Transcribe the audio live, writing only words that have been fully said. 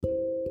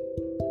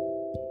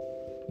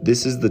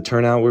This is the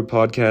Turn Outward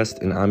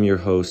podcast, and I'm your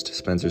host,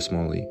 Spencer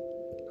Smalley.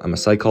 I'm a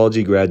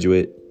psychology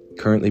graduate,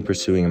 currently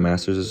pursuing a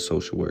master's of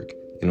social work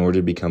in order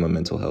to become a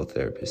mental health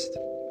therapist.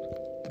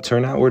 The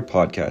Turn Outward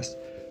podcast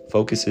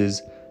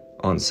focuses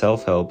on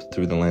self-help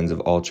through the lens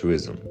of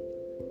altruism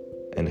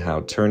and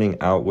how turning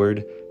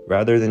outward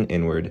rather than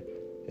inward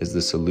is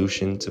the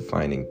solution to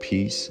finding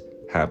peace,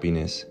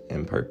 happiness,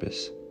 and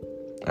purpose.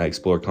 I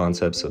explore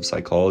concepts of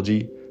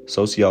psychology,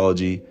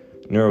 sociology,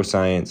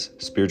 neuroscience,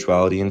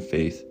 spirituality, and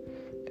faith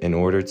in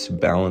order to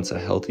balance a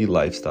healthy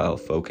lifestyle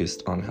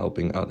focused on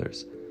helping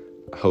others.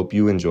 I hope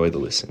you enjoy the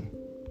listen.